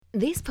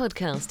This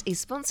podcast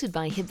is sponsored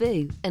by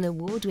Hibu, an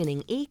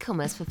award-winning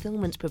e-commerce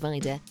fulfillment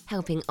provider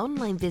helping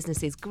online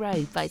businesses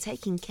grow by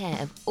taking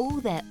care of all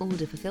their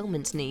order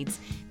fulfillment needs,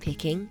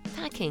 picking,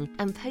 packing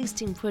and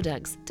posting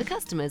products to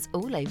customers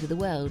all over the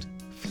world.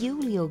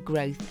 Fuel your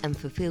growth and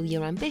fulfill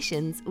your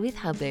ambitions with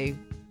Hibu.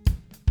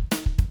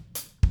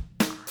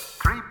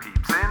 Three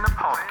Peeps in a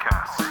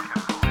Podcast.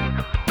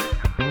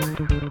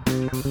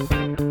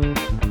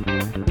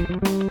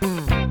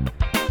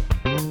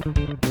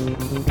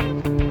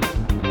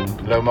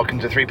 Hello and welcome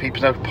to Three Peeps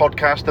in a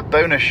Podcast, the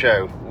bonus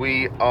show.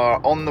 We are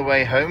on the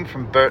way home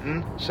from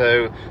Burton,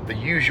 so the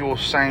usual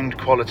sound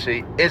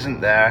quality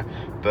isn't there,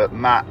 but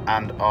Matt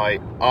and I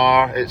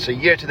are. It's a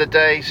year to the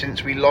day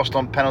since we lost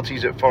on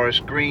penalties at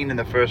Forest Green in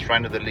the first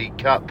round of the League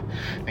Cup,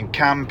 and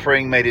Cam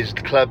Pring made his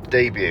club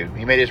debut.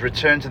 He made his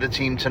return to the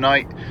team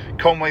tonight.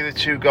 Conway with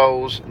 2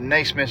 goals,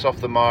 Naismith off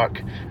the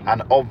mark,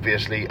 and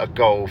obviously a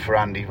goal for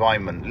Andy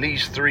Weimann.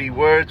 Lee's 3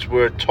 words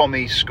were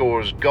Tommy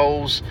scores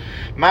goals.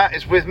 Matt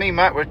is with me.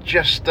 Matt, we're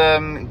just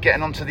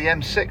getting onto the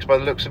M6 by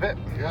the looks of it.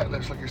 Yeah, it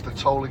looks like it's the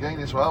toll again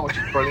as well, which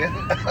is brilliant.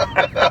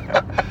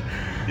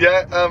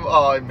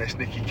 I miss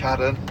Nicky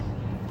Cadden.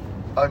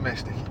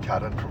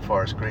 From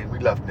Forest Green. We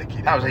loved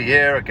Nicky. That was a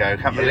year ago.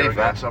 Can't believe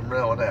that. It's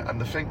unreal, isn't it? And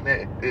the thing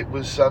that it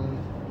was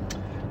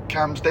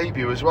Cam's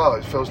debut as well.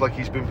 It feels like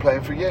he's been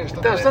playing for years,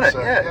 doesn't it? So,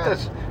 it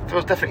does. It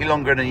feels definitely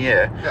longer than a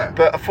year. Yeah.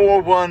 But a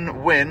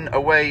 4-1 win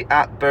away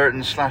at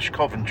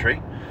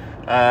Burton/Coventry.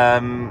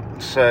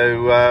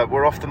 So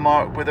we're off the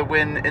mark with a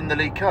win in the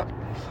League Cup.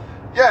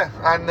 Yeah,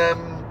 and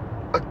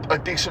a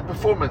decent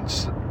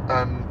performance.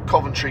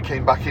 Coventry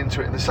came back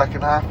into it in the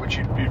second half, which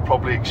you'd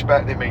probably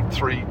expect. They made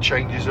 3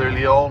 changes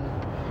early on,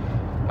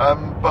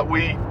 but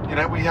we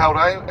held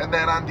out, and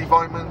then Andy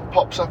Weimann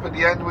pops up at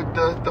the end with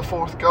the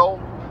 4th goal,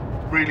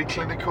 really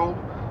clinical,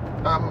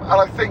 and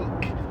I think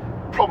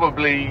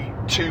probably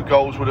 2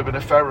 goals would have been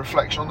a fair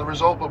reflection on the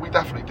result, but we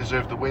definitely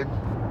deserved the win.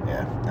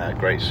 Yeah,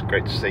 great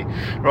to see.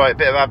 Right,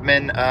 bit of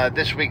admin.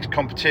 This week's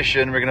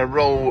competition, we're going to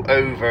roll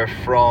over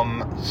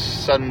from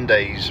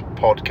Sunday's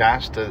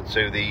podcast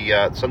to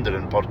the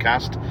Sunderland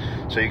podcast.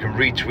 So you can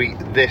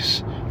retweet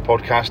this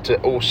podcast to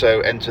also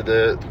enter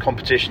the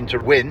competition to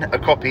win a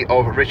copy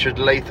of Richard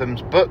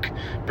Latham's book,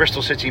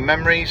 Bristol City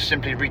Memories.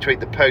 Simply retweet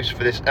the post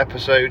for this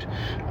episode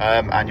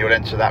and you'll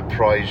enter that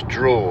prize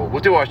draw.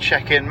 We'll do our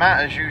check-in,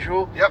 Matt, as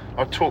usual. Yep.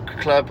 Our Talk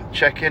Club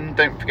check-in.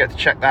 Don't forget to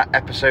check that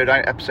episode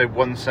out, episode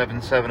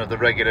 177 of the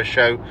regular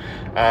show.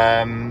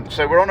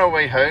 So we're on our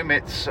way home.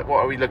 What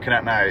are we looking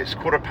at now? It's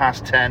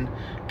 10:15.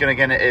 Going to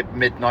get it at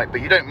midnight,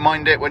 but you don't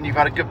mind it when you've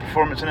had a good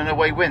performance and an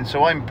away win.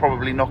 So I'm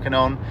probably knocking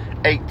on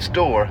 8's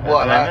door at the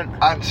moment.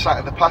 And sat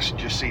in the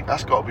passenger seat.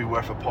 That's got to be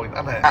worth a point,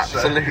 hasn't it?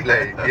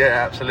 Absolutely. So,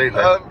 yeah, absolutely.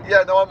 I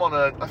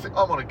think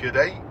I'm on a good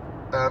 8.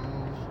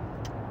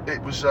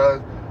 It was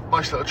a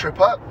nice little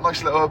trip up,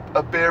 nice little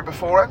a beer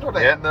beforehand,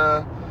 wasn't it?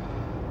 Yeah.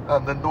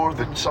 And the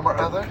northern summer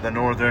other. The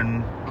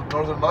northern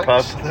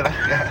nights. pub.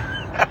 Yeah.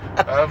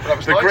 That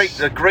was nice.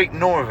 The Great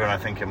Northern, I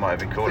think it might have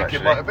been called. I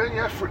think it might have been.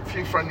 Yeah, a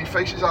few friendly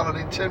faces. Alan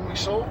and Tim we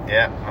saw.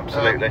 Yeah,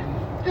 absolutely.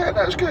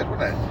 That was good,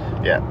 wasn't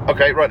it? Yeah.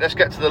 Okay, right. Let's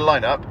get to the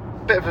lineup.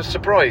 Bit of a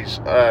surprise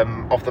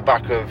off the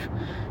back of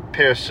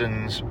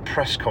Pearson's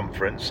press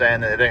conference,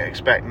 saying that they don't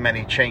expect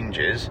many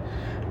changes.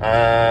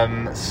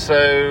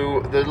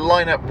 So the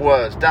lineup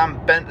was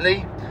Dan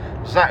Bentley,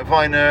 Zach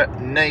Viner,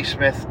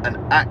 Naismith and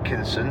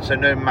Atkinson, so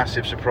no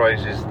massive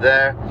surprises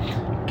there.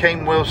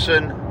 Kane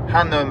Wilson,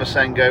 Hanno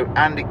Masengo,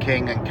 Andy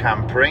King and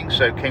Cam Pring.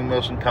 So Kane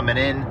Wilson coming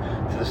in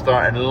to the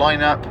starting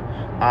lineup,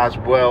 as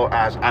well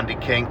as Andy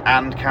King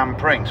and Cam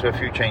Pring, so a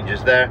few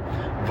changes there.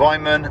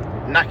 Weimann,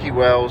 Naki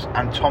Wells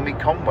and Tommy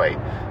Conway.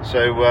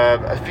 So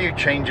a few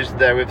changes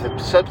there with the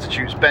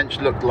substitutes bench.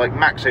 Looked like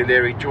Max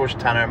O'Leary, George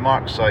Tanner,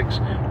 Mark Sykes,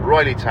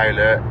 Riley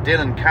Taylor,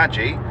 Dylan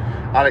Kaji,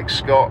 Alex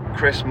Scott,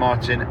 Chris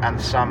Martin and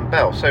Sam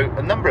Bell. So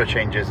a number of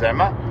changes there,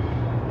 Matt.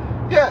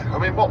 Yeah, I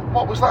mean,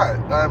 what was that?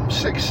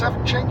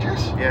 6-7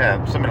 changes?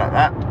 Yeah, something like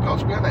that. Got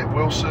to be in it.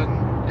 Wilson,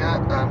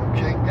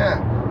 King,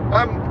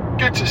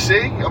 good to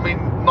see. I mean,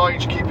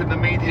 Nige keeping the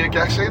media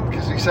guessing,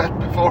 because he said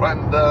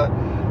beforehand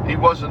he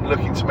wasn't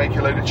looking to make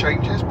a load of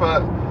changes,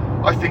 but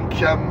I think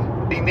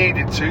he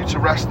needed to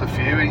rest a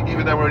few,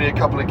 even though we're only a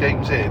couple of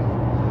games in.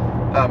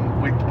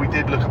 We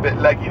did look a bit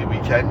leggy the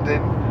weekend,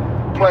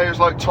 and players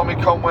like Tommy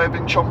Conway have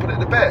been chomping at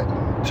the bit.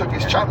 Took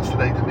his chance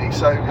today, didn't he?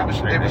 So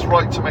it was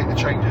right to make the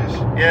changes.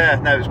 Yeah,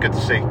 no, it was good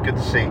to see.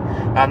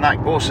 And that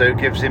also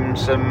gives him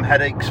some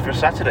headaches for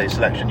Saturday's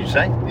selection, you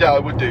say? Yeah, I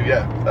would do,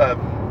 yeah.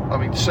 I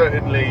mean,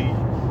 certainly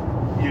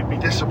you'd be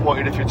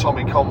disappointed if you're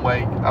Tommy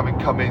Conway, having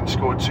come in,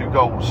 scored 2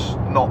 goals,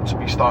 not to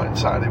be starting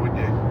Saturday, wouldn't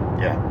you?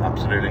 Yeah,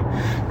 absolutely.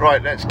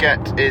 Right, let's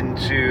get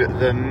into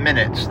the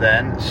minutes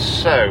then.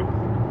 So,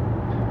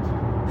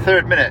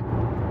 3rd minute.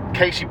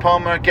 Casey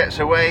Palmer gets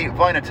away,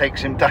 Viner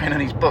takes him down and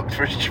he's booked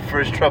for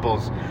his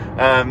troubles. It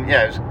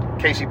was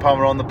Casey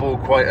Palmer on the ball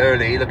quite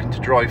early, looking to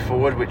drive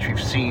forward, which we've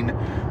seen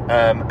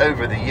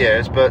over the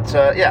years, but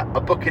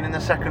a booking in the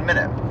 2nd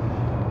minute.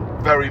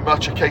 Very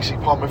much a Casey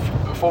Palmer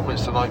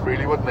performance tonight,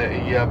 really, wasn't it?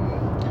 He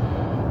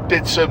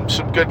did some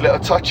good little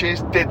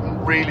touches,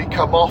 didn't really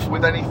come off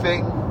with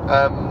anything,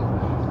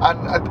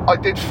 and I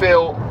did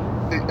feel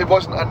it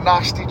wasn't a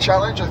nasty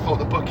challenge. I thought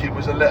the booking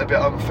was a little bit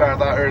unfair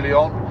that early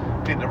on.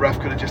 I think the ref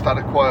could have just had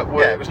a quiet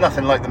word. Yeah, it was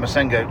nothing like the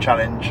Masengo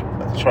challenge.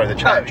 Sorry, the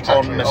challenge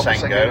on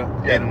Masengo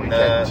in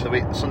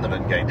the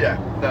Sunderland game. Yeah,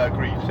 no,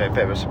 agreed. So a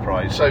bit of a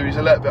surprise. So he was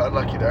a little bit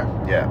unlucky there.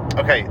 Yeah.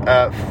 Okay,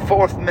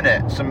 4th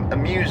minute, some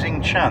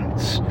amusing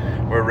chants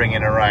were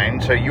ringing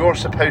around. So you're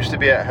supposed to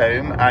be at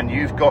home and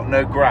you've got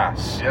no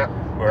grass. Yeah.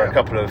 Were a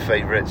couple of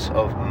favourites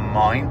of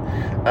mine.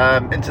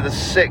 Into the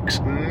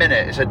 6th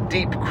minute, it's a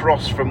deep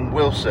cross from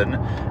Wilson,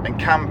 and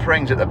Cam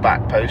Pring's at the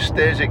back post,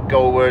 steers it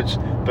goalwards,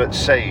 but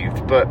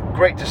saved. But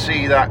great to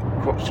see that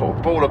sort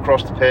of ball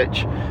across the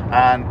pitch,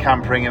 and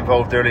Cam Pring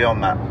involved early on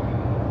that.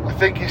 I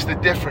think it's the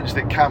difference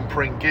that Cam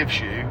Pring gives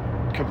you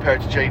compared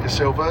to Jay Da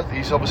Silva.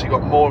 He's obviously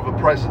got more of a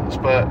presence,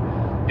 but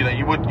you know,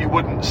 you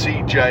wouldn't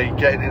see Jay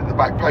getting into the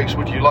back post,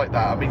 would you, like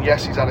that? I mean,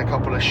 yes, he's had a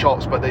couple of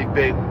shots, but they've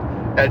been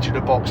edge of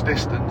the box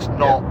distance,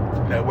 not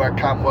where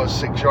Cam was,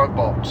 6-yard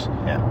box.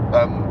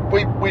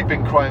 We've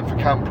been crying for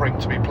Cam Pring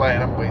to be playing,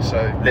 haven't we?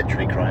 So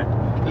literally crying.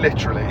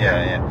 Literally.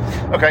 Yeah.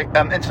 Okay,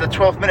 into the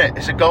 12th minute,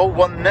 it's a goal,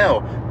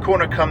 1-0.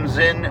 Corner comes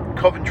in,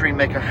 Coventry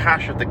make a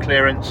hash of the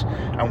clearance,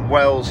 and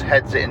Wells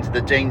heads it into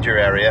the danger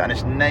area, and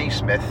it's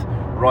Naismith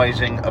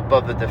rising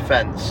above the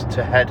defence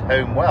to head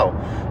home well.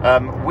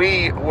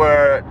 We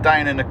were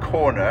down in a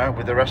corner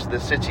with the rest of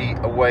the city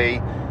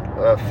away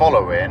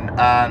following,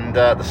 and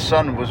the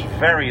sun was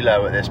very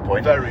low at this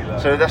point. Very low.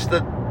 So that's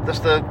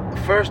the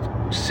first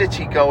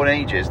City goal in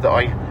ages that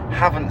I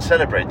haven't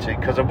celebrated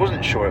because I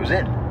wasn't sure it was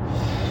in.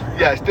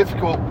 Yeah, it's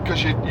difficult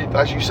because you,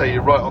 as you say,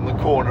 you're right on the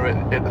corner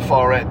at the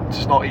far end.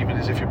 It's not even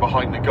as if you're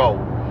behind the goal,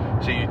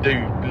 so you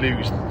do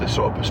lose the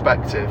sort of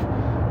perspective.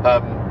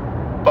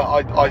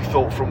 But I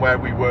thought from where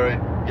we were,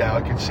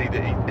 I could see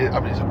that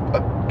it's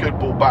a good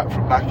ball back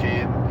from Mackie,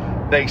 and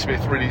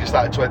Naismith really just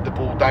started to head the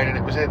ball down and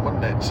it was in,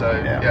 wasn't it? So,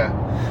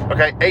 yeah.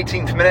 Okay,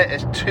 18th minute,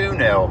 it's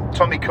 2-0.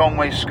 Tommy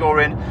Conway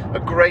scoring, a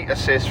great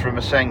assist from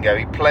Masengo.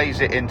 He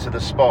plays it into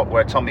the spot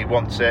where Tommy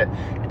wants it.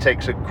 He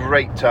takes a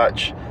great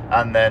touch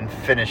and then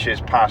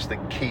finishes past the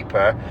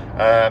keeper.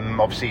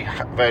 Obviously,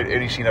 I've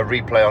only seen a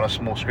replay on a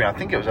small screen. I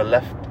think it was a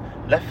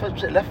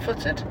left-footed?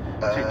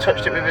 So he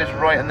touched it with his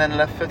right and then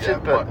left-footed. Yeah,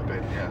 might have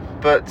been, yeah.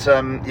 But,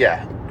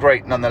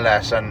 great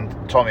nonetheless, and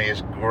Tommy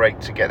is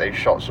great to get those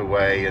shots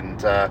away, and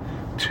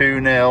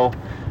 2-0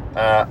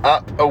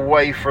 up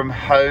away from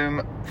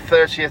home.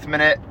 30th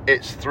minute,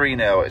 it's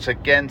 3-0. It's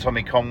again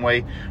Tommy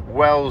Conway.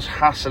 Wells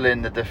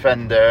hassling the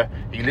defender.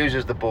 He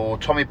loses the ball.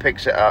 Tommy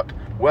picks it up.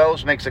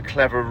 Wells makes a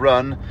clever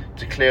run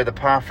to clear the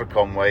path for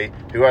Conway,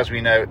 who, as we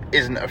know,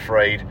 isn't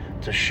afraid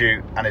to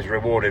shoot and is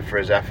rewarded for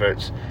his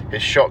efforts.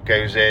 His shot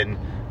goes in.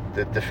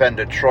 The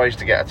defender tries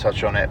to get a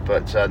touch on it,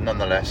 but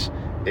nonetheless,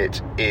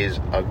 it is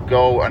a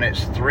goal, and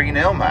it's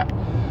 3-0, Matt.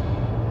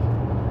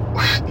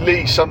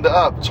 Lee summed it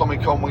up. Tommy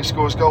Conway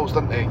scores goals,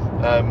 doesn't he?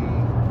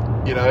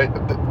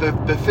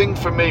 The thing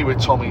for me with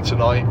Tommy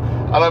tonight,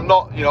 and I'm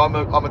not,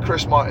 I'm a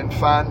Chris Martin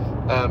fan.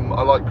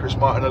 I like Chris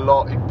Martin a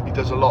lot. He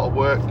does a lot of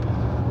work.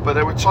 But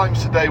there were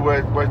times today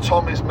where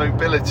Tommy's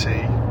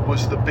mobility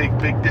was the big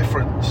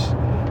difference.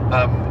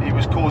 He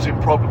was causing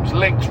problems.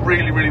 Linked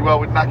really, really well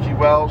with Nahki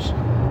Wells.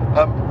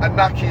 And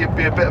Nahki would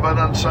be a bit of an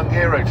unsung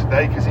hero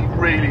today because he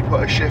really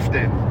put a shift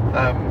in.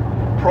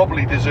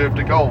 Probably deserved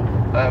a goal.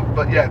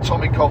 But yeah,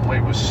 Tommy Conway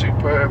was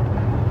superb.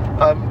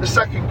 The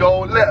second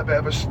goal, a little bit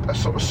of a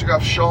sort of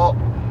scuff shot.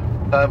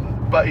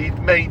 But he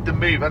made the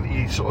move, and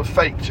he sort of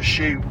faked to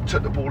shoot,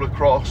 took the ball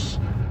across,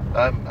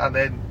 and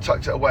then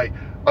tucked it away.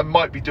 I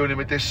might be doing him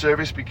a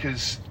disservice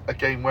because,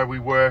 again, where we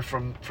were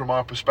from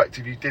our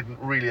perspective, you didn't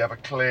really have a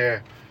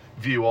clear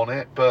view on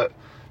it. But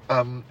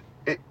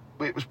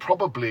it was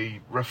probably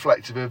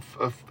reflective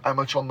of how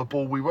much on the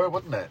ball we were,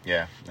 wasn't it?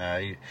 Yeah,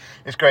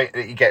 it's great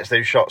that he gets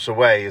those shots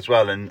away as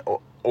well, and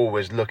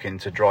always looking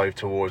to drive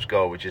towards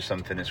goal, which is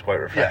something that's quite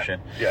refreshing.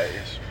 Yeah, it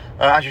is.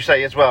 As you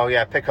say as well,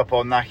 pick up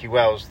on Nahki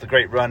Wells, the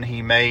great run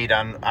he made,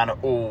 and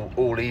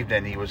all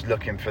evening he was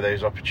looking for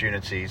those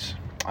opportunities.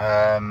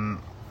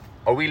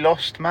 Are we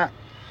lost, Matt?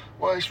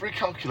 Well, it's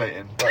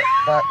recalculating, but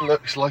that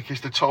looks like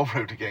it's the toll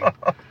road again.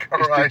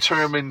 It's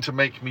determined to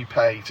make me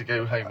pay to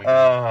go home again.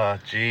 Oh,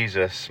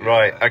 Jesus. Yeah.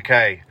 Right,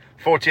 okay.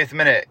 40th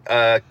minute,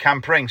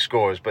 Cam Pring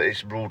scores, but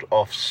it's ruled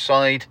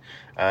offside.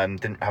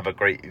 Didn't have a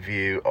great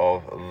view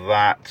of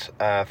that.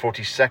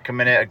 42nd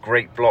minute, a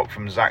great block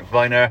from Zach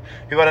Viner,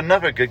 who had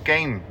another good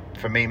game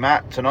for me,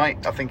 Matt,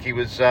 tonight. I think he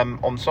was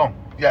on song.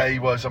 Yeah, he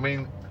was. I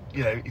mean,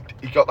 he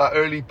got that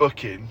early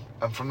booking,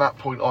 and from that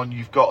point on,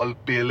 you've got to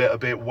be a little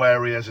bit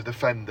wary as a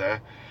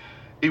defender.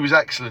 He was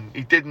excellent.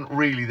 He didn't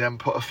really then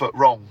put a foot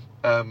wrong.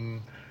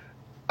 And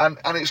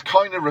it's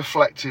kind of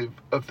reflective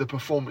of the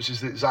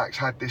performances that Zach's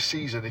had this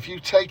season. If you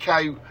take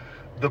out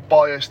the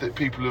bias that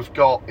people have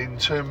got in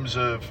terms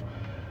of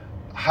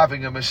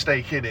having a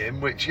mistake in him,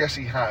 which yes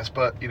he has,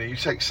 but you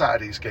take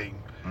Saturday's game,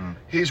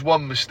 his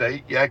one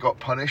mistake, got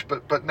punished,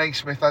 but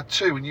Naismith had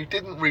two, and you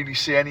didn't really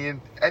see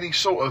any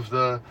sort of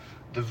the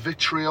the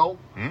Vitriol.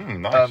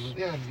 Nice.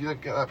 Yeah, you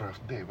don't get that very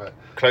often, do you? But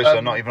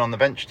Closer, not even on the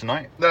bench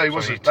tonight. No, he So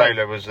wasn't.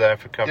 Taylor was there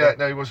for cover. Yeah,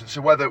 no, he wasn't.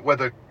 So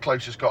whether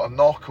Closer's got a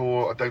knock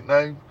or I don't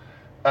know.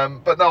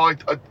 But no,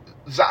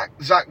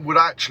 Zach would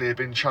actually have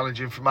been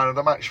challenging for man of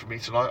the match for me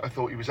tonight. I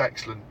thought he was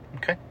excellent.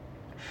 Okay.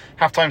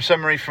 Half-time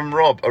summary from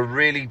Rob. A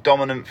really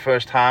dominant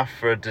first half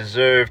for a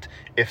deserved,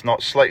 if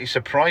not slightly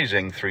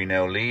surprising,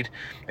 3-0 lead.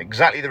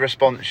 Exactly the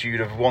response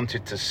you'd have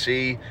wanted to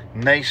see.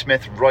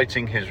 Naismith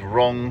righting his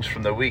wrongs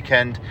from the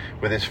weekend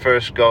with his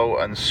first goal,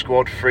 and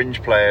squad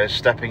fringe players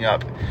stepping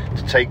up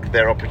to take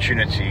their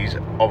opportunities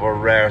of a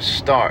rare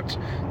start.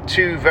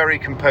 2 very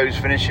composed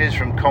finishes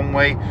from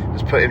Conway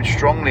has put him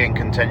strongly in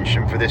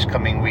contention for this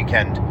coming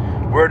weekend.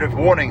 Word of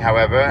warning,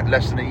 however,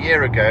 less than a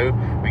year ago,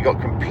 we got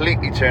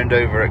completely turned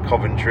over at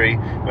Coventry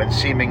when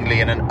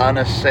seemingly in an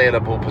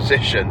unassailable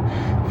position.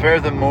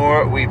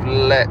 Furthermore, we've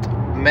let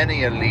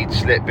many a lead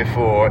slip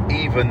before,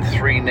 even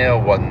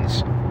 3-0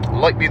 ones.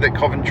 Likely that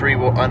Coventry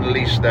will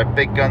unleash their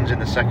big guns in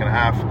the second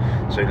half,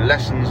 so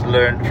lessons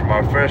learned from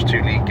our first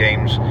 2 league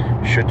games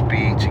should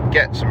be to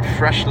get some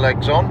fresh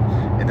legs on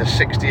in the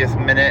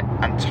 60th minute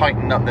and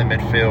tighten up the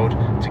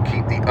midfield to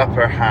keep the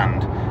upper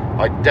hand.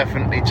 I'd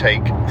definitely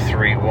take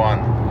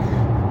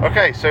 3-1.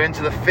 Okay, so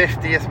into the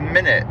 50th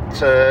minute.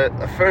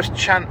 The first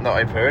chant that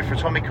I've heard for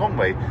Tommy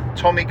Conway.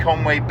 Tommy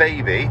Conway,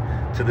 baby,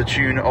 to the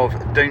tune of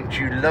Don't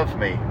You Love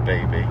Me,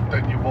 Baby.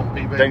 Don't you want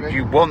me, baby? Don't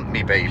you want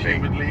me, baby?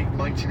 Human League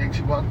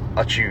 1981.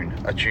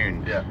 A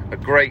tune. Yeah. A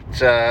great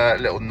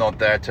little nod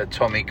there to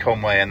Tommy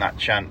Conway and that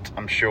chant.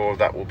 I'm sure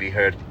that will be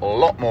heard a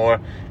lot more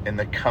in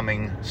the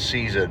coming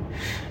season.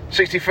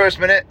 61st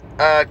minute,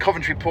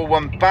 Coventry pull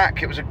one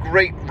back. It was a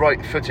great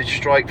right-footed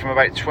strike from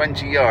about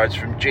 20 yards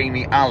from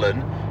Jamie Allen.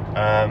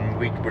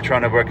 We were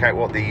trying to work out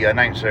what the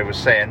announcer was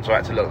saying, so I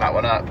had to look that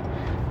one up.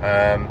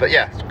 But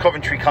yeah,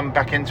 Coventry come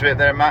back into it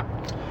there, Matt.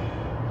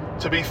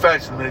 To be fair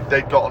to them,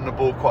 they got on the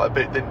ball quite a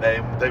bit, didn't they?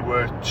 And they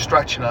were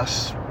stretching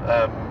us.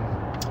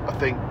 I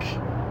think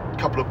a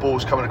couple of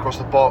balls coming across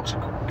the box,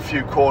 a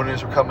few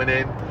corners were coming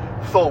in.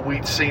 Thought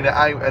we'd seen it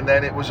out, and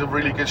then it was a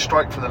really good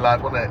strike from the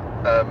lad, wasn't it?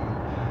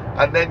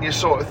 And then you're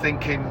sort of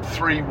thinking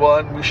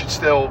 3-1, we should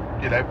still,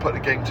 put the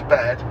game to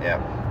bed. Yeah.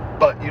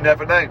 But you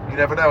never know.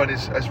 And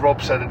as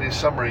Rob said in his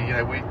summary,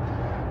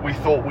 we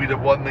thought we'd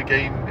have won the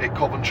game at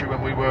Coventry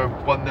when we were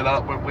 1-0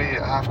 up, weren't we,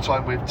 at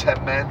half-time with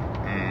 10 men.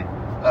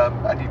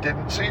 And you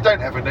didn't. So you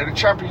don't ever know. The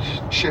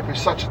Championship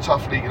is such a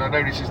tough league, and I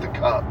know this is the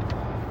Cup,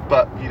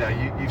 but,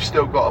 you've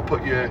still got to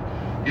put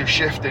your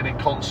shift in and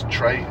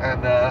concentrate.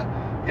 And,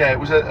 it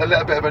was a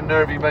little bit of a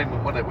nervy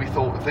moment, wasn't it? We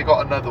thought if they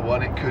got another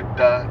one, it could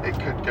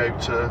go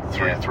to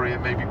 3-3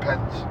 and maybe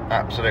pens.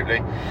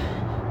 Absolutely.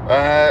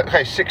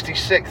 Okay,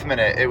 66th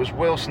minute. It was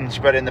Wilson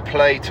spreading the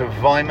play to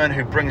Vyman,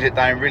 who brings it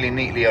down really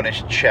neatly on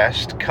his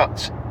chest,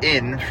 cuts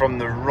in from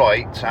the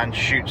right and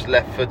shoots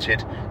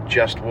left-footed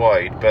just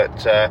wide.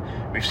 But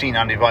we've seen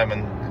Andy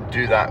Vyman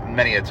do that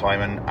many a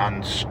time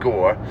and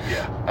score.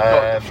 Yeah,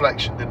 got a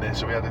deflection, didn't it?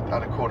 So we had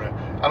a corner.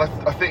 And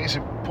I think it's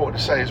important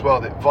to say as well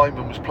that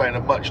Vyman was playing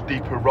a much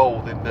deeper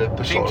role than the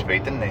Seemed sort to be,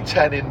 didn't he?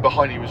 10 in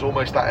behind. He was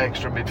almost that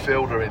extra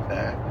midfielder in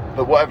there.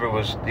 But whatever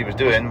he was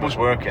doing was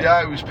working.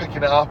 Yeah, he was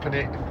picking it up, and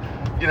it,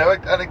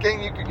 and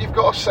again, you've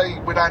got to say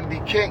with Andy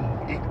King,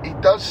 he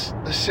does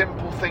the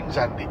simple things,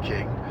 Andy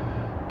King.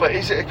 But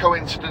is it a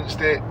coincidence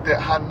that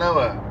Han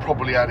Noah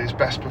probably had his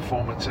best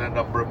performance in a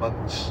number of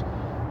months?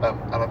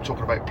 And I'm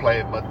talking about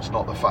playing months,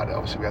 not the fact that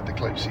obviously we had the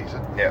close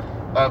season.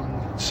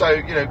 Yeah.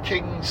 So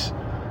King's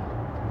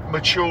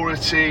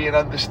maturity and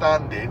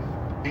understanding,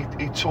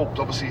 he talked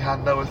obviously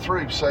Han Noah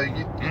through. So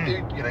you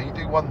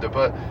do wonder,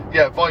 but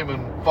yeah,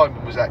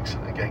 Vyman was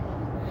excellent again.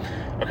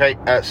 Okay,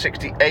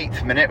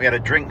 68th minute, we had a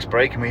drinks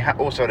break, and we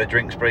also had a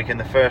drinks break in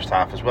the first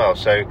half as well.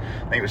 So I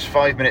think it was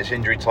 5 minutes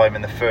injury time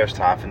in the first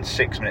half and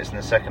 6 minutes in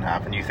the second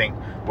half. And you think,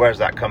 where's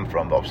that come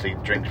from? But obviously,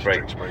 drinks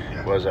break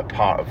yeah. was a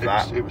part of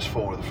that. It was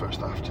 4 of the first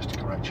half, just to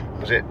correct you.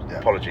 Was it? Yeah.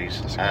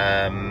 Apologies.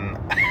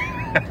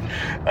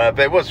 But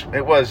it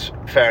was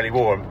fairly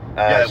warm,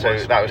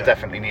 so that was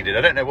definitely needed.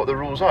 I don't know what the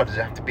rules are. Does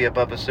it have to be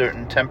above a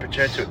certain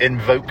temperature to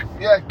invoke?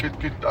 Yeah, good.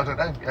 I don't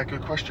know. Yeah,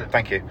 good question.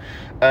 Thank you.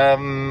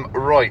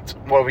 Right,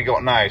 what have we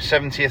got now?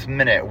 70th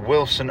minute,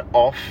 Wilson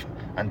off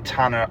and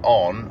Tanner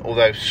on,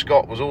 although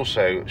Scott was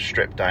also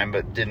stripped down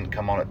but didn't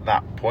come on at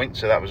that point,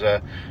 so that was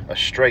a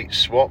straight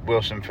swap,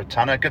 Wilson for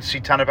Tanner. Good to see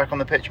Tanner back on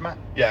the pitch, Matt.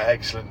 Yeah,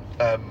 excellent.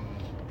 And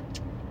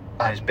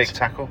his big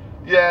tackle.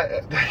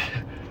 Yeah.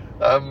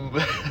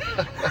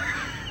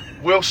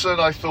 Wilson,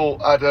 I thought,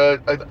 had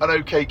an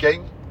okay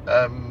game.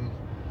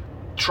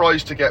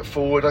 Tries to get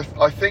forward.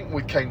 I think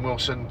with Kane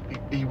Wilson,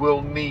 he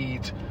will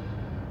need.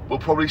 We'll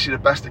probably see the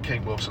best of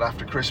Kane Wilson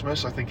after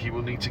Christmas. I think he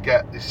will need to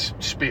get his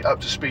up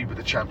to speed with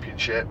the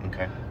Championship.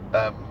 Okay.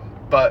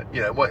 But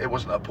it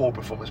wasn't a poor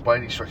performance by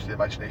any stretch of the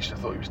imagination. I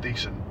thought he was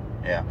decent.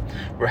 Yeah.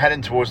 We're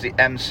heading towards the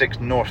M6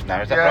 North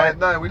now. Is that right?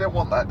 No, we don't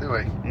want that, do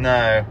we?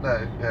 No.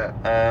 No. Yeah.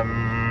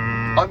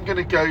 I'm going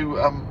to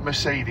go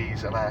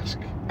Mercedes and ask.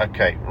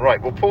 Okay, right,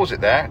 we'll pause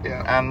it there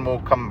and we'll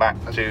come back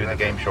to the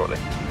game shortly.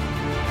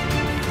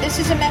 This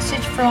is a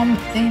message from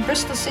the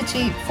Bristol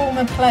City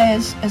Former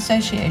Players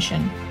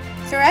Association.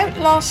 Throughout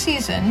last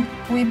season,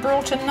 we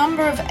brought a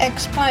number of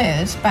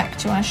ex-players back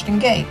to Ashton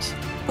Gate.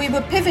 We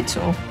were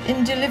pivotal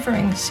in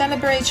delivering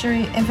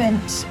celebratory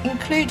events,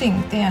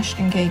 including the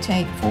Ashton Gate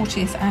 8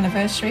 40th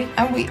anniversary,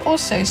 and we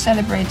also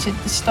celebrated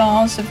the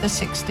stars of the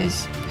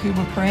 60s who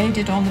were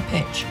paraded on the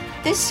pitch.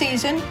 This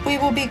season, we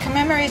will be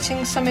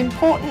commemorating some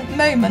important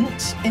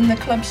moments in the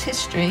club's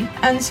history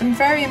and some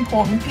very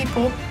important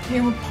people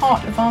who were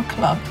part of our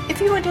club. If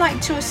you would like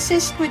to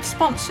assist with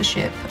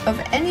sponsorship of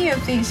any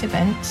of these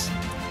events,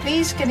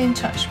 please get in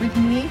touch with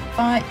me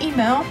via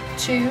email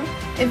to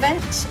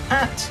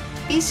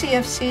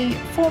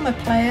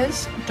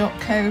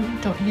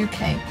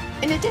events@bcfcformerplayers.co.uk.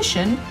 In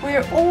addition, we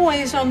are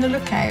always on the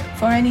lookout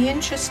for any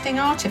interesting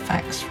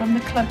artefacts from the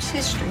club's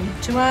history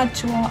to add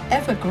to our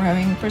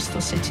ever-growing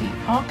Bristol City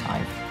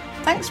archive.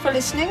 Thanks for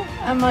listening,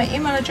 and my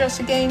email address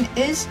again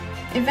is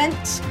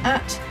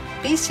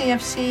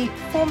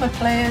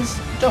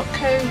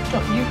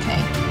events@bcfcformerplayers.co.uk.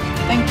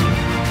 Thank you.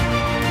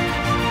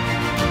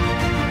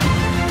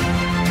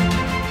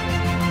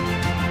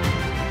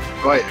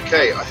 Right,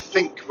 okay, I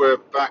think we're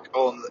back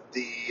on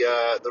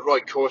the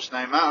right course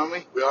now, Matt, aren't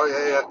we? We are,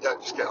 yeah,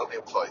 just get on the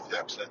M5. Yeah.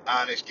 Excellent.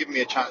 And it's given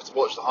me a chance to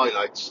watch the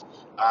highlights,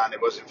 and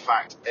it was in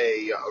fact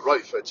a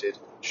right-footed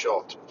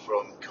shot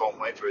from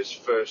Conway for his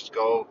first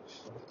goal.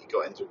 He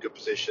got into a good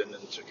position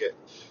and took it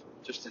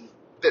just a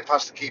bit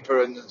past the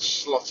keeper and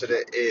slotted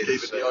it in.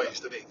 Gave it the eyes,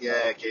 didn't he?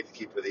 Yeah, gave the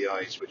keeper the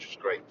eyes, which was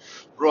great.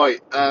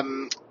 Right,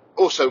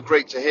 also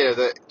great to hear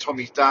that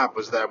Tommy's dad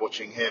was there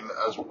watching him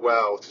as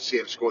well to see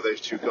him score those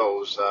 2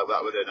 goals.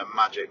 That would have been a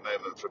magic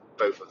moment for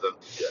both of them.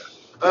 Yeah.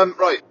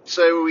 Right,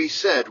 so we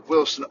said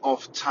Wilson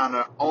off,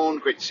 Tanner on.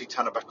 Great to see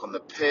Tanner back on the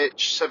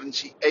pitch.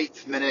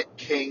 78th minute,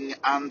 King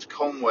and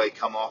Conway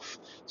come off.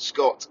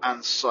 Scott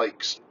and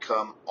Sykes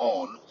come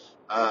on.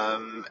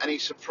 Any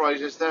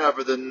surprises there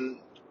other than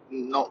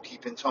not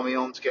keeping Tommy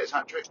on to get his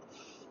hat-trick?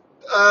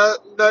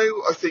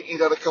 No, I think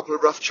he'd had a couple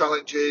of rough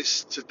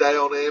challenges today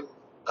on him.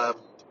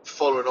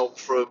 Following on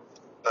from,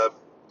 I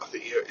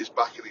think he hurt his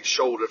back and his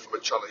shoulder from a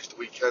challenge the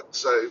weekend.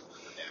 So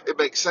it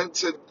makes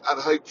sense, and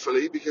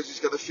hopefully because he's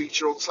going to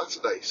feature on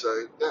Saturday.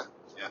 So, yeah.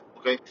 Yeah,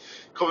 okay.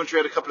 Coventry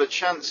had a couple of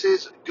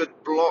chances, good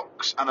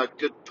blocks and a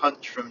good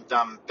punch from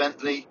Dan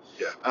Bentley.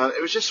 Yeah. It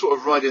was just sort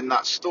of riding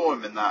that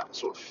storm in that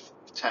sort of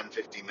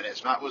 10-15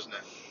 minutes, Matt, wasn't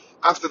it?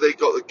 After they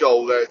got the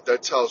goal, their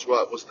tails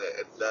were up, wasn't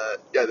it?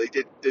 And they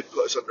did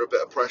put us under a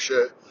bit of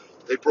pressure.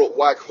 They brought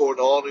Waghorn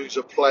on, who's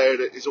a player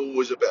that is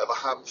always a bit of a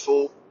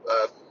handful,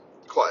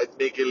 quite a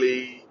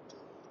niggly,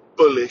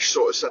 bullish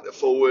sort of centre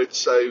forward,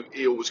 so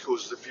he always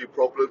causes a few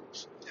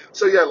problems. Yeah.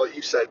 So yeah, like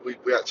you said, we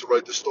had to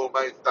ride the storm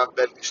out. Dan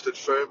Bentley stood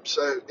firm,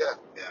 so yeah.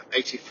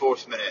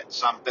 84th minute,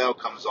 Sam Bell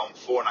comes on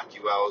for Naki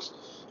Wells,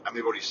 and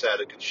we've already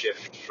said a good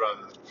shift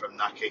from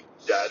Naki.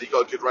 Yeah, and he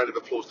got a good round of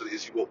applause did he,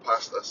 as he walked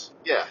past us.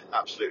 Yeah,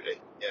 absolutely.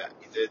 Yeah,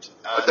 he did.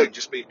 I don't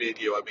just mean me and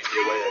you, I mean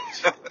the away end.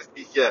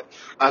 Yeah,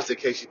 as did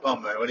Casey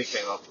Palmer when he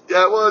came up.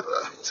 Yeah, well,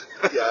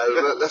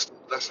 let's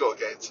not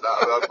get into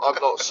that. I'm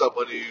not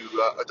someone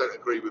who I don't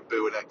agree with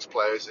booing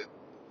ex-players, and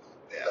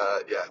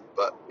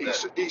but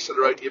each of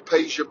their own. You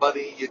pays your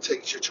money, you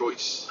takes your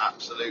choice.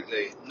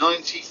 Absolutely.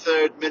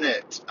 93rd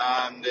minute,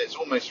 and it's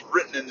almost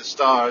written in the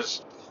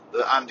stars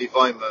that Andy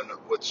Vyman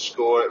would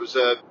score. It was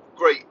a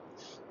great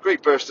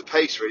burst of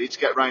pace, really, to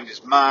get round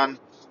his man,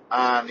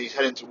 and he's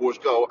heading towards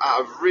goal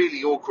at a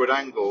really awkward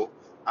angle,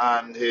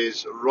 and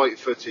his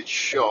right-footed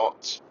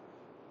shot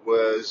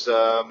was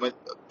went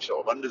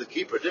sort of under the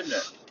keeper, didn't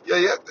it?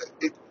 Yeah.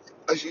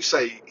 As you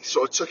say, he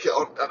sort of took it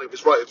on, and it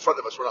was right in front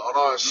of us, on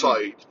our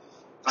side.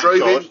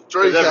 Drove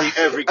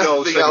every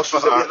goal everything else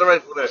was at the other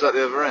end, wasn't it? Was at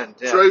the other end,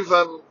 yeah.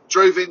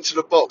 Drove into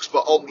the box,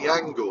 but on the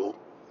angle,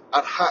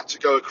 and had to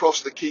go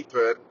across the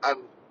keeper.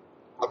 And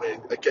I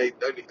mean, again,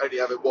 only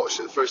having watched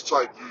it the first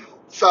time,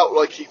 felt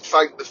like he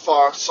found the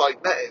far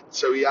side netting,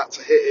 so he had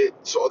to hit it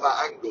sort of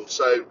that angle.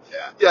 So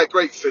yeah,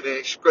 great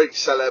finish, great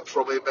celeb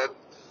from him. And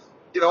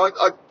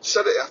I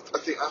said it, I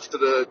think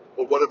after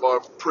one of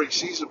our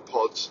pre-season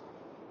pods.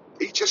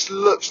 He just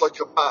looks like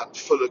a man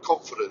full of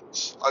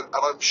confidence, and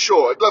I'm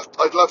sure I'd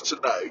love to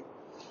know,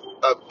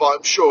 but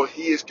I'm sure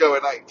he is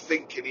going out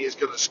thinking he is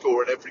going to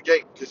score in every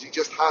game because he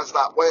just has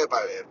that way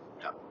about him.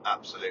 Yeah,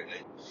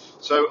 absolutely.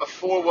 So a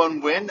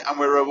 4-1 win, and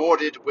we're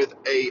rewarded with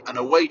an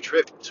away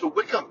trip to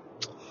Wickham.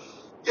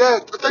 Yeah,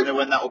 I don't know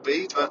when that will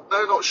be, but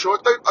no, not sure.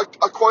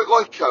 I quite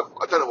like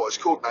I don't know what it's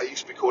called now. It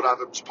used to be called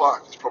Adams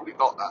Park. It's probably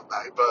not that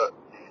now, but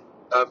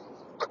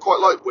I quite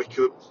like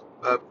Wickham.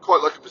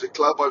 Quite like him as a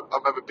club. I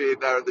remember being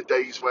there in the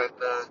days when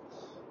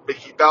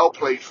Mickey Bell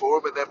played for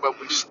him, and then when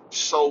we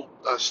stole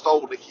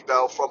Nicky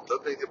Bell from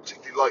them, they didn't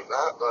particularly like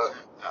that. But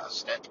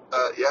snip.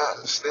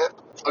 Snip.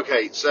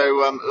 Okay, so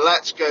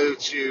let's go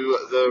to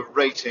the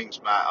ratings,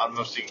 Matt. I'm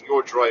obviously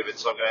you're driving,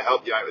 so I'm going to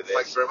help you out with this.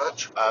 Thanks very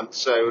much.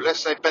 So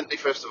let's say Bentley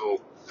first of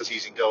all, because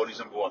he's in goal and he's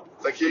number 1.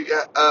 Thank you.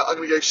 Yeah, I'm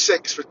going to go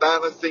 6 for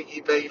Dan. I think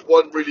he made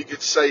one really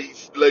good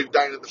save low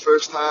down in the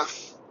first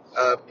half.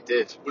 He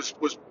did.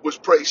 Was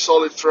pretty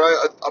solid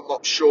throughout. I'm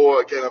not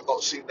sure. Again, I've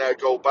not seen their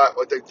goal back.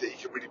 I don't think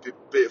he can really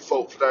be at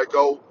fault for their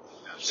goal.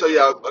 So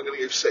yeah, I'm going to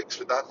go 6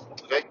 for Dan.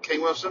 Okay,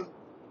 Kane Wilson.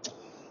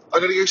 I'm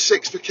going to go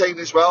 6 for Kane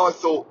as well. I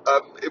thought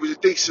it was a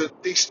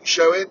decent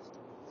showing.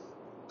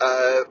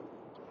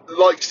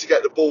 Likes to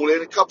get the ball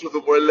in. A couple of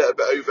them were a little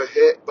bit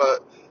overhit,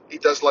 but he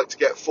does like to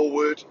get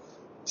forward.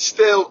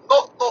 Still,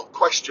 not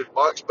question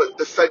marks, but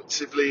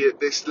defensively at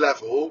this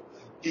level,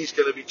 he's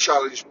going to be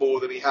challenged more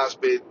than he has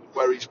been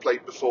where he's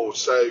played before.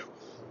 So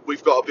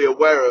we've got to be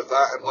aware of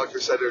that. And like I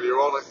said earlier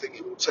on, I think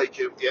it will take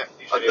him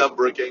a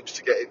number of games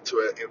to get into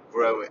it. He'll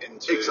grow it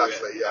into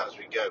exactly, it as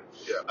we go.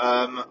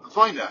 Yeah.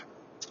 Viner.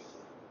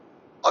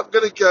 I'm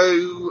going to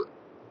go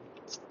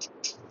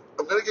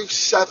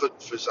 7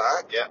 for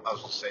Zach. Yeah, I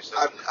was going to say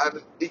 7.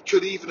 And he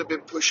could even have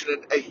been pushing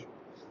an 8.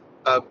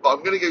 But I'm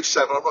going to go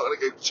 7. I'm not going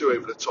to go too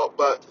over the top.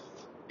 But,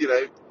 you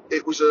know,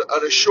 it was an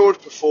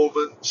assured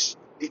performance.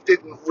 He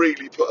didn't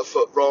really put a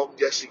foot wrong.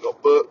 Yes, he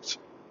got booked.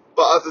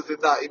 But other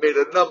than that, he made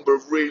a number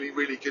of really,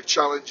 really good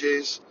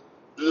challenges.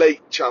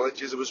 Late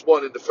challenges. There was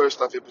one in the first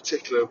half in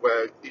particular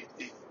where he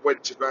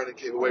went to ground and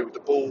came away with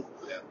the ball.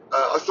 Yeah.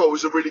 I thought it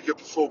was a really good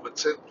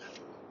performance. And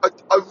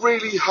I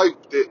really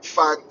hope that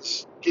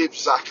fans give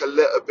Zach a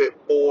little bit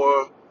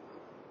more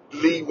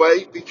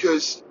leeway,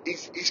 because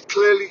he's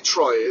clearly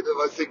trying,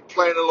 and I think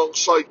playing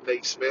alongside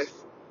Naismith,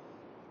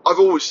 I've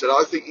always said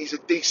I think he's a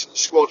decent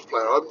squad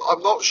player.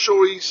 I'm not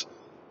sure he's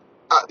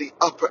at the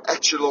upper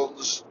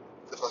echelons,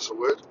 if that's a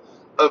word,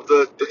 of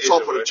the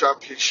top of the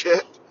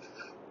championship,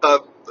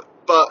 but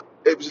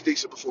it was a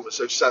decent performance,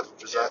 so 7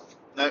 for Zach.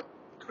 No,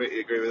 completely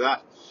agree with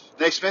that.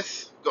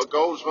 Naismith got a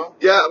goal as well.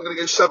 Yeah, I'm going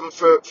to go 7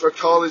 for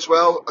Carl as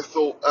well. I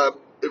thought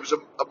it was a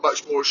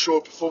much more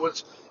assured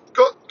performance.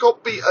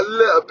 Got beat a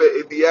little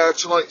bit in the air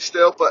tonight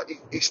still, but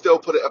he still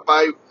put it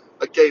about.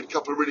 Again, a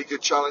couple of really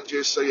good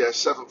challenges. So yeah,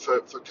 7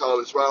 for Carl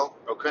as well.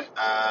 Okay,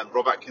 and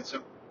Rob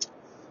Atkinson.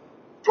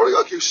 Probably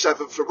got to go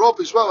 7 for Rob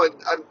as well.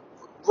 And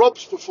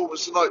Rob's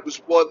performance tonight was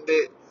one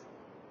that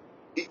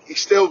he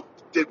still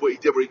did what he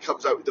did when he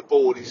comes out with the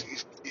ball.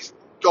 He's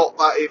got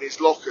that in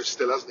his locker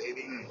still, hasn't he?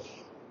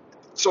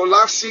 So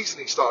last season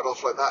he started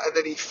off like that, and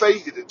then he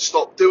faded and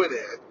stopped doing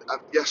it.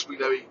 And yes, we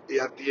know he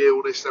had the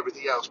illness and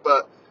everything else,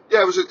 but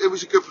yeah, it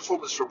was a good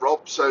performance from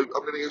Rob. So I'm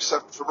going to go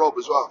 7 for Rob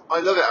as well. I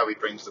love it how he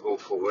brings the ball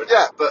forward.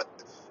 Yeah, but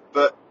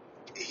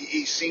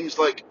he seems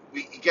like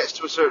he gets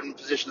to a certain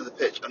position of the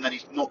pitch and then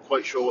he's not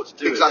quite sure what to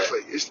do. Exactly.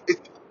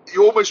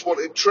 You almost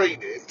want in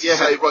training to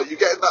say, right, you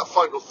get in that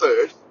final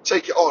third,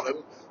 take it on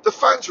him. The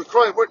fans were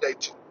crying, weren't they?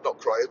 Not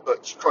crying,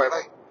 but crying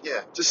out.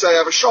 Yeah. To say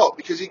have a shot,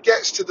 because he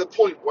gets to the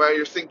point where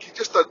you're thinking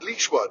just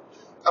unleash one.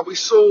 And we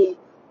saw, I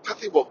can't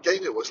think what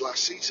game it was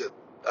last season,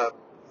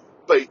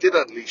 but he did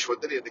unleash one,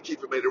 didn't he? And the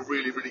keeper made a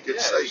really, really good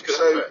save.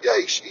 So yeah,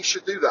 he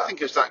should do that. I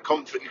think it's that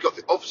confidence.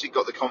 You've obviously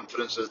got the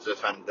confidence as a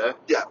defender.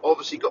 Yeah.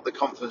 Obviously got the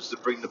confidence to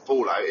bring the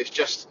ball out. It's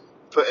just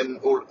putting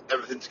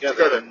everything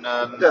together.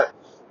 And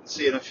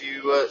seeing a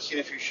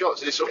few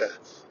shots.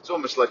 It's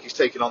almost like he's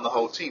taken on the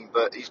whole team,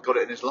 but he's got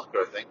it in his locker,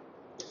 I think.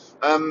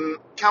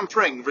 Cam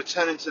Pring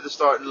returning to the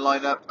starting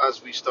lineup,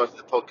 as we started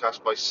the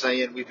podcast by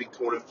saying we've been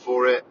calling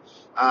for it,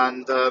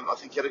 and I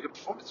think he had a good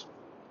performance.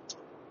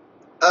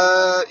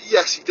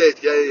 Yes, he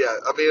did. Yeah.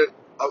 I mean,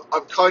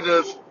 I'm kind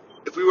of,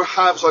 if we were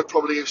halves, I'd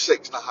probably go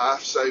 6.5.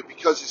 So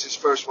because it's his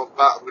first one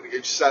back, I'm going to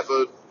go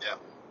 7. Yeah.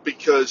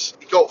 Because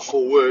he got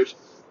forward.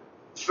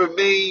 For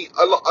me,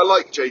 I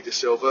like Jay Da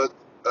Silva,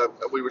 and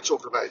we were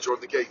talking about it during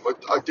the game.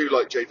 I do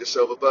like Jay Da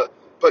Silva,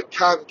 but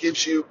Cam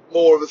gives you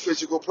more of a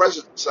physical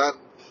presence, and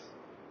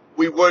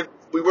we weren't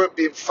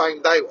being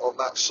found out on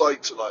that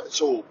side tonight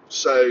at all.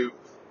 So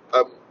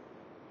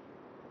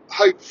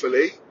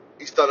hopefully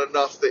he's done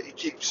enough that he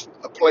keeps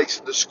a place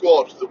in the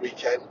squad for the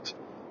weekend.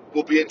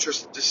 We'll be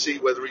interested to see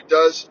whether he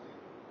does.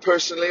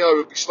 Personally, I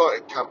would be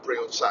starting Cam Pring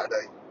on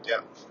Saturday.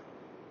 Yeah.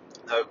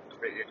 No,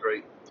 completely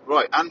agree.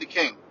 Right, Andy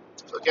King.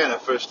 Again, a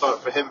first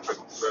start for him for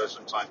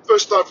some time.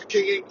 First start for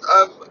King.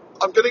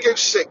 I'm going to go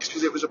 6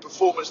 because it was a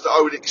performance that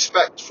I would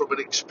expect from an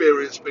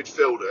experienced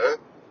midfielder.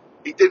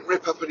 He didn't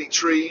rip up any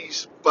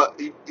trees, but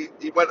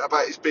he went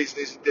about his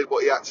business and did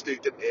what he had to do,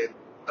 didn't he?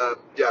 I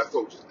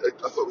thought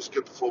it was a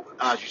good performance.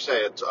 And as you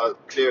say,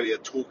 clearly a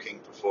talking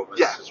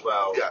performance as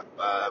well. Yeah.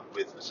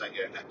 With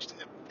Masengo next to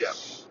him. Yeah.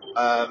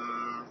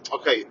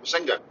 Okay,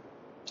 Masengo.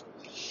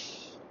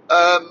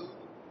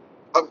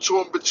 I'm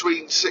torn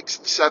between 6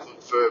 and 7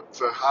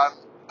 for Han.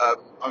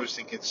 I was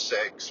thinking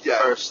 6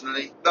 Yeah.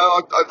 personally.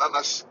 No,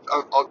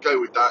 I'll go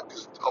with that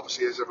because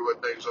obviously, as everyone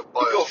knows, I'm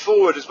biased. He got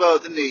forward as well,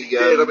 didn't he?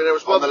 I mean, there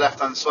was on the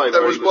left-hand side.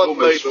 There was one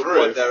almost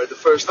moment there in the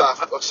first half.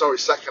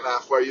 Second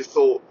half, where you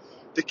thought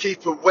the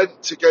keeper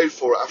went to go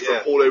for it after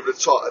a ball over the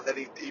top, and then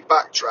he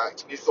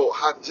backtracked, and you thought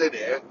hands in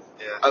here,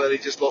 and then he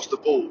just lost the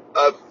ball.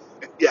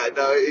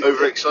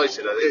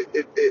 Overexcited, I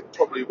think. It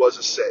probably was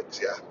a 6.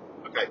 Yeah.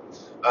 Okay.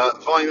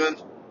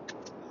 Vyman.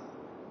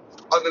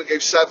 I'm going to go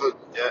 7.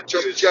 Yeah,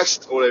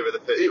 just all over the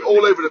pitch.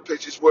 All over the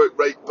pitch, his work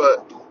rate,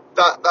 but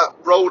that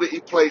role that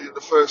he played in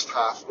the first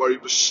half, where he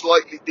was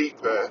slightly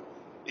deeper,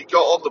 He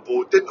got on the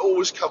ball, didn't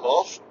always come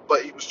off,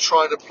 but he was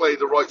trying to play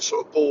the right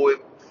sort of ball, and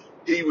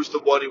he was the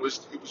one who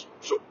was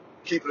sort of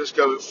keeping us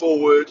going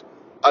forward,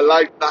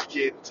 allowed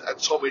Naki and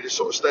Tommy to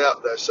sort of stay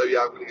up there. So yeah,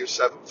 I'm going to give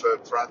 7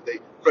 for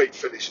Andy. Great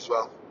finish as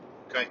well.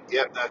 Okay,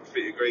 yep, I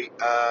completely agree.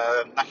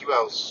 Naki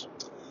Wells.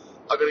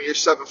 I'm going to give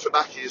 7 for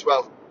Naki as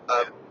well.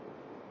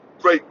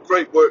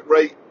 Great work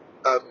rate.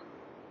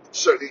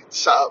 Certainly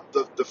set up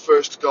the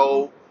first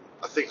goal.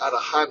 I think had a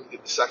hand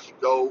in the second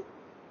goal.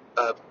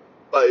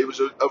 But it was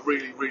a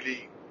really,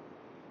 really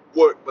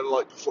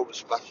workmanlike performance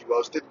from Naki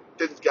Wells.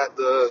 Didn't get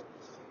the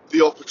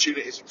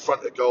opportunities in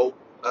front of goal.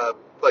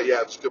 But yeah,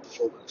 it was a good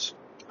performance.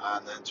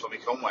 And then Tommy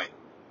Conway.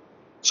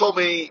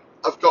 Tommy,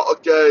 I've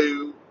got to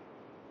go.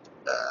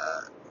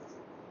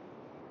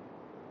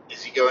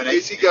 Is he going 8?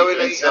 Is he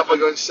going 8? Am I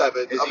going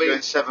 7? Is he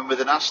going 7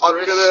 with an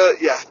asterisk?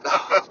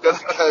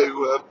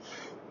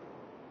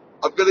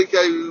 I'm gonna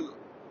go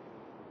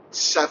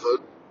 7,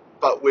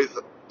 but with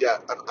an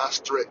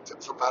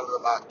asterisk for man of the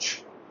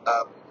match.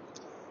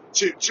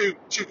 Two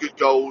good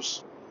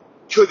goals.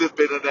 Could have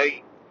been an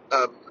 8,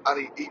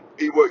 and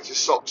he worked his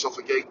socks off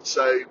again.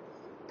 So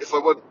if I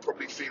wasn't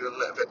probably feeling a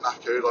little bit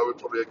knackered, I would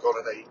probably have gone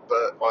an 8.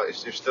 But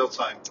there's still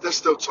time. There's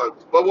still time.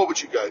 Well, what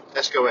would you go?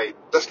 Let's go 8.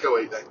 Let's go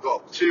 8 then. Go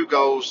on. 2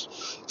 goals.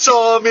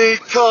 Tommy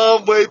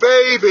Conway,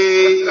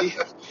 baby.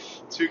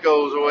 2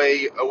 goals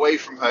away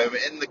from home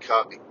in the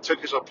cup. He took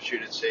his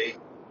opportunity.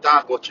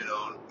 Dad watching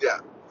on. Yeah.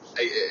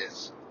 8 it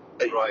is.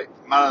 8.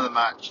 Right. Man of the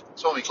match.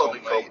 Tommy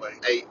Conway.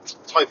 8.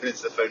 Typing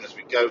into the phone as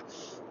we go.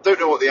 Don't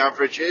know what the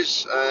average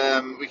is.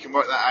 We can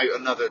work that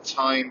out another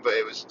time, but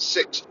it was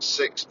 6,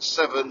 6,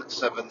 7,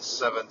 7,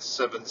 7,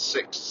 7,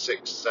 6,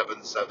 6,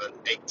 7, 7,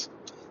 8.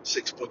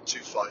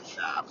 6.25.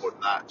 Nah, more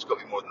than that. It's got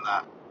to be more than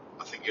that.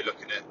 I think you're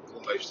looking at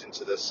almost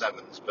into the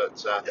 7s,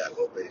 but yeah, it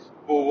will be.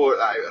 We'll work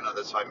that out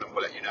another time and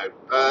we'll let you know.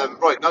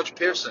 Right, Nigel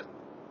Pearson.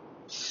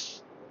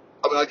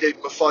 I mean, I gave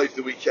him a 5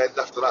 the weekend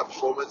after that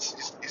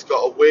performance. He's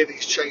got a win.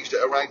 He's changed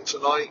it around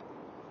tonight.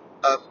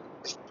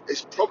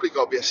 It's probably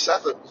got to be a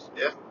 7.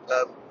 Yeah.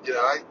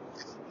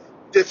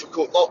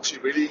 Difficult not to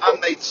really.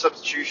 And made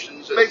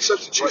substitutions. Made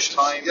substitutions.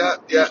 Right time.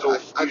 Yeah.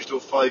 Used all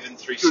 5 in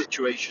 3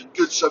 situations.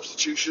 Good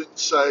substitution.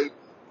 So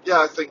yeah,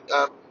 I think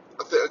I'd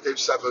go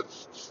 7. I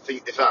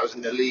think if that was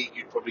in the league,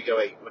 you'd probably go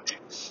 8, wouldn't you?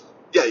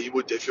 Yeah, you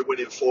would if you're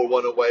winning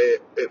 4-1 away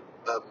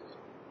at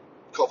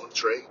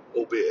Coventry,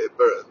 albeit at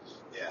Burton.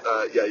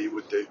 Yeah. You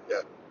would do.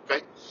 Yeah.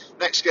 Okay.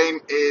 Next game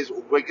is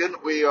Wigan.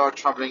 We are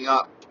travelling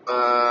up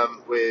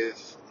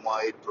with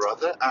my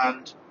brother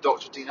and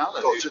Dr. Dean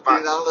Allen. Dr.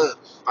 Dean Allen.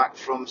 Back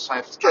from South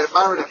Africa. Getting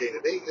married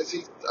again, isn't he? Is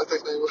he? I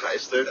don't know. That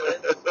is third.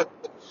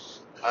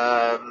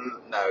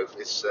 No,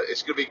 it's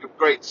going to be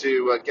great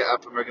to get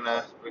up, and we're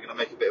gonna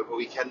make a bit of a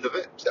weekend of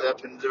it. Stay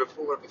up in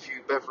Liverpool, have a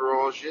few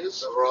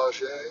beverages,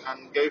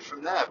 and go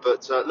from there.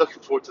 But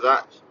looking forward to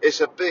that.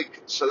 It's a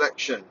big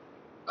selection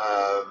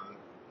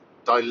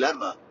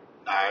dilemma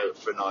now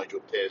for Nigel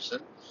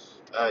Pearson.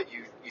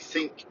 You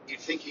think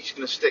he's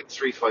going to stick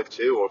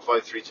 3-5-2 or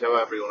 5-3-2,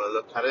 however you want to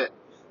look at it.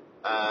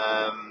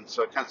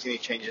 So I can't see any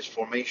changes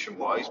formation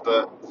wise,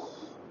 but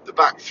the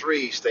back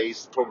 3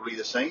 stays probably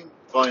the same.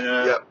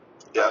 Viner,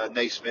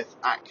 Naismith,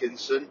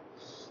 Atkinson.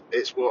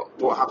 It's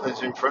what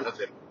happens in front of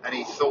him.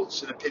 Any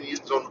thoughts and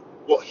opinions on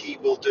what he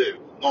will do,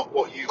 not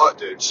what you will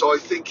do? So I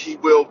think he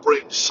will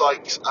bring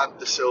Sykes and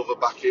De Silva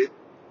back in.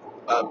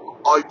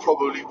 I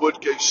probably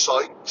would go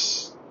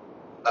Sykes,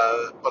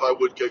 but I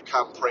would go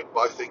Cam Pring.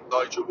 But I think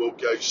Nigel will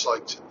go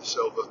Sykes and De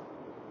Silva.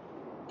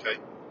 Okay.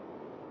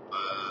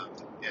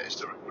 It's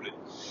still recorded.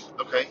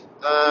 Okay.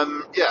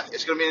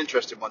 It's going to be an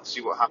interesting one to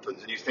see what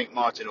happens. And you think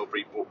Martin will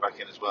be brought back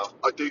in as well?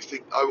 I do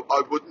think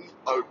I wouldn't.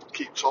 I would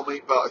keep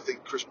Tommy, but I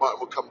think Chris Martin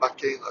will come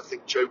back in. I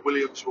think Joe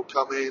Williams will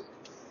come in.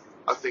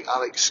 I think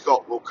Alex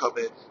Scott will come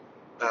in.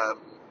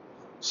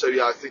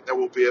 I think there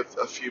will be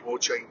a few more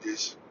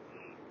changes.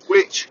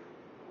 Which,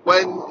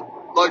 when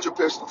Nigel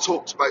Pearson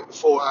talked about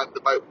beforehand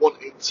about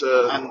wanting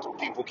to... And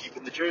people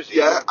keeping the jersey.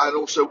 Yeah, and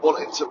also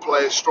wanting to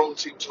play a strong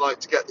team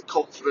tonight to get the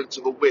confidence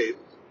of a win.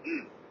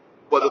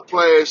 Well, the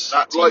players...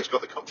 That team's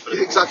got the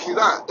confidence. Exactly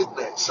that, isn't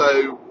it?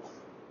 So,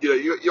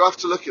 you have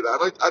to look at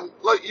that. And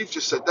like you've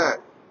just said there,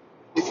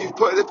 if you've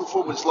put in a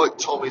performance like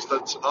Tommy's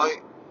done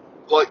tonight,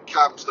 like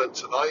Cam's done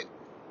tonight,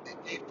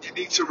 you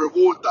need to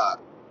reward that.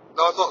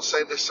 Now, I'm not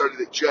saying necessarily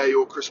that Jay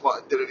or Chris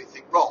Martin did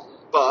anything wrong,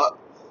 but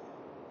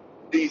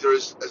neither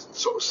has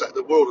sort of set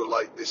the world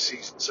alight this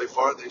season so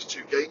far in those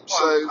 2 games.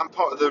 And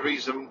part of the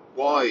reason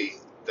why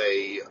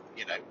they,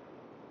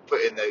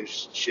 put in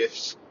those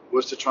shifts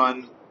was to try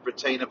and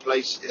retain a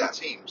place in the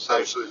team. So,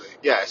 absolutely.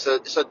 Yeah,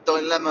 it's a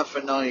dilemma for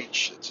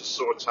Nige to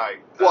sort out.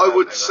 What I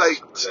would say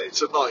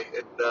tonight,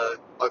 and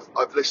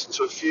I've listened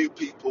to a few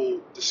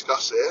people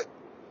discuss it,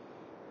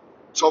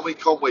 Tommy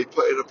Conway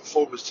put in a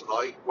performance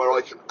tonight where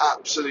I can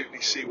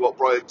absolutely see what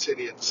Brian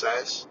Tinian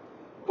says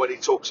when he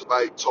talks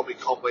about Tommy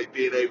Conway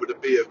being able to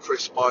be a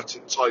Chris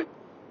Martin type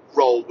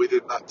role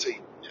within that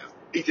team. Yeah.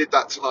 He did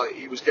that tonight.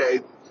 He was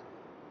getting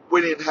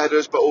winning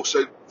headers, but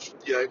also,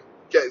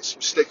 getting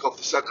some stick off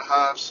the centre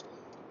halves.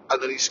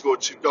 and then he scored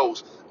 2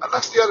 goals. And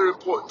that's the other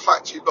important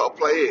factor you've got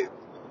to play in.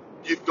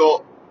 You've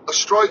got a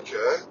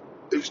striker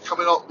who's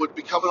would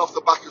be coming off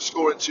the back of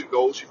scoring 2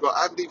 goals. You've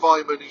got Andy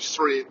Weimann, who's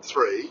 3 and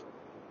 3.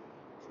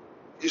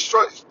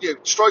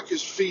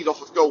 Strikers feed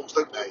off of goals,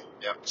 don't they?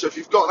 Yeah. So if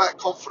you've got that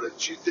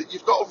confidence,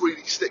 you've got to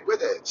really stick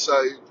with it. So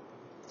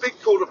big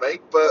call to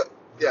make, but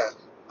yeah,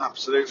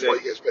 absolutely, that's what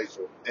he gets paid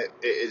for. It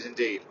is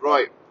indeed.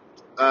 Right.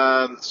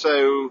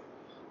 So,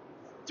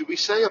 did we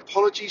say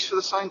apologies for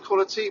the sound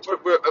quality?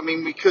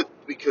 We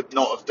could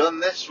not have done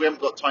this. We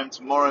haven't got time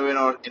tomorrow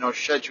in our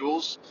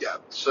schedules. Yeah.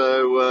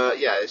 So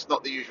it's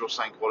not the usual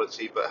sound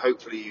quality, but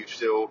hopefully you've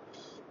still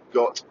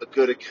got a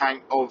good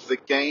account of the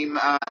game,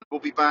 and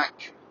we'll be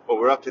back. Well,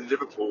 we're up in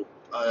Liverpool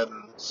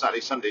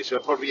Saturday, Sunday, so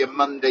probably a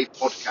Monday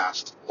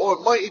podcast. Or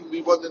it might even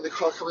be one in the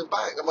car coming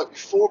back. There might be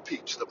 4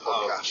 peeps in the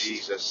podcast. Oh,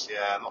 Jesus,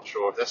 yeah, I'm not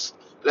sure. Let's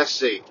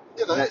see.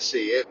 Let's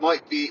see. It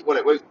might be. Well,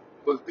 it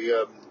won't be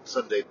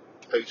Sunday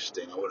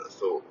posting. I wouldn't have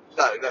thought.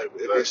 No, it'll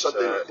be a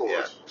Sunday record.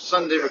 Yeah,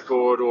 Sunday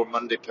record or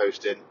Monday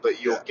posting. But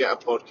you'll get a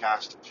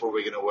podcast before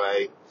Wigan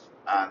away,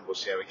 and we'll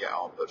see how we get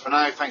on. But for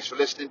now, thanks for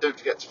listening. Don't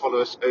forget to follow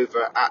us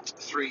over at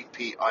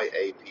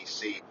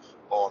 3PIAPC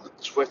on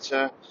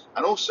Twitter,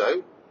 and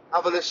also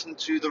have a listen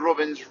to the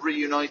Robins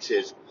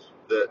Reunited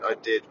that I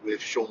did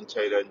with Sean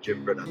Taylor and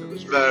Jim Brennan. It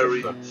was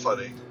very fun.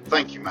 funny.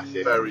 Thank you,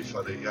 Matthew. Very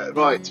funny. Yeah,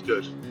 right, it's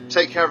good.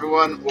 Take care,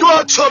 everyone. Go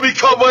on, Tommy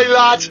Conway,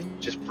 lad.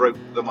 Just broke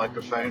the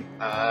microphone.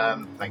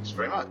 Thanks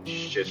very much.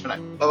 Cheers for now.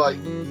 Bye bye.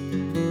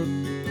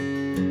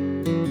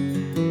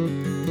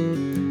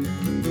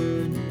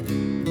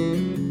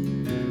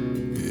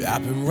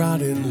 I've been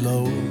riding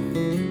low,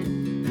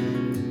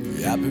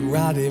 I've been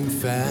riding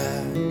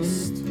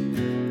fast.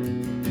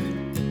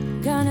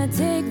 Gonna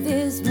take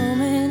this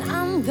moment,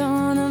 I'm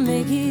gonna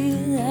make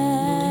it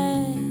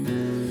last.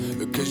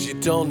 Cause you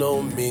don't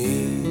know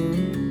me.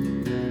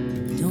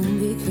 Don't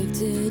be quick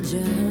to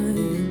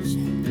judge.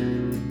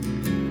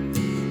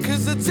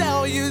 Cause I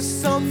tell you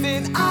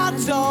something, I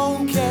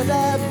don't care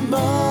that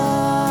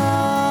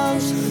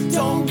much.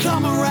 Don't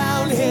come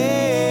around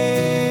here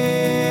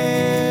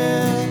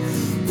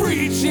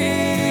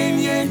preaching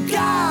your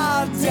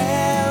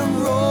goddamn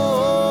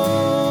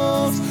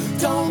rules.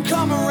 Don't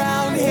come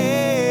around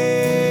here.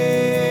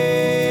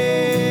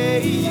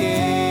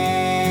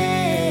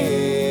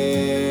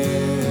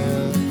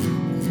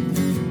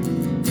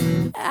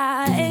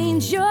 I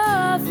ain't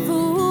your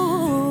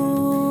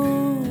fool.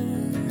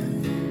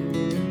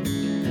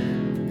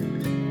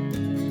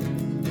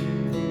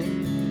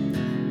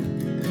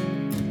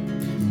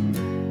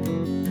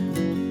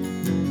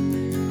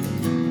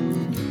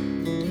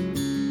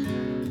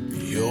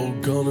 You're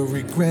gonna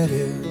regret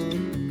it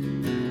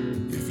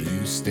if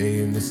you stay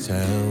in this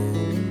town.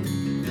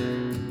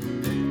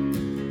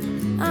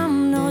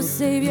 I'm no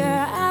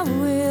savior, I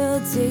will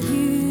take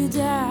you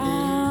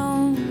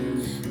down.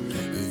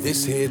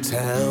 This here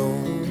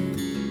town,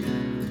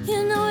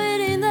 You know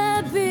it ain't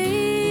that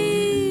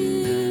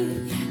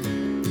big.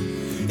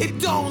 it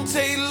don't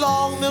take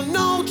long to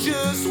know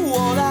just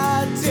what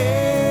I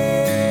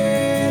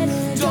did.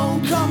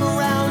 Don't come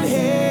around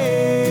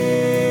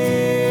here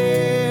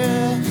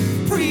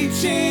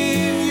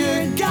preaching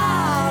your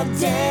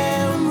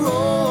goddamn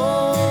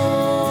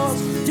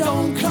rules.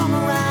 Don't come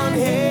around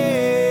here.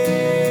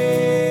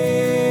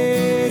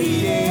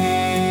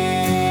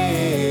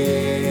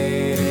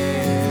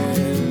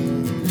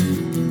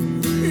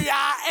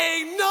 I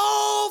ain't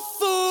no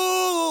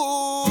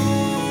fool.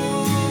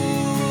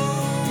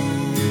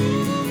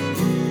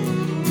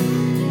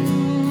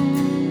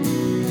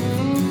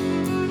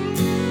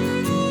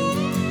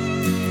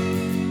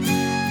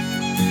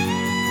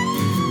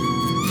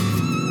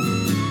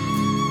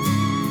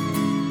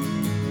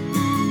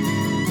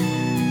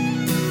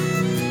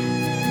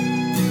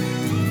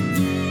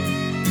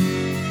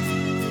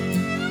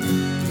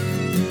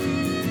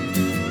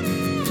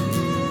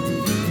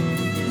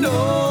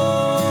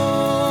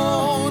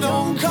 No,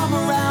 don't come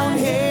around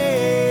here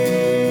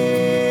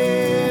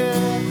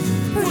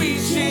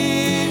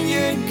preaching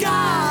your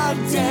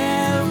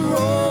goddamn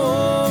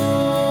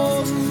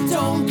rules.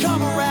 Don't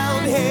come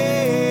around here.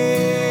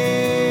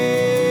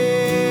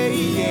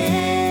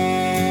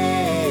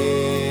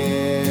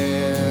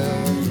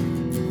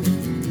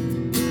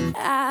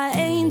 I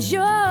ain't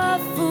your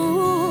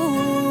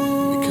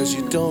fool. Because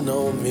you don't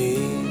know me,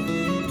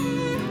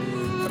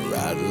 I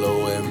ride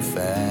low and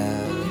fast.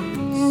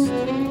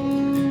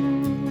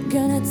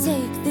 Gonna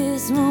take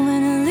this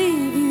moment and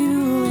leave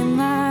you in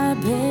my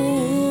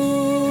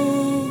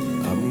bed.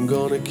 I'm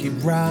gonna keep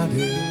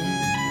riding,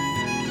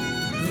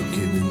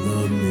 looking in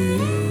the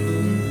mirror.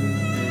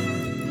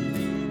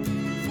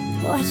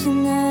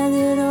 Watching that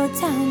little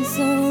town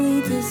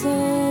slowly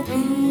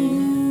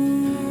disappear.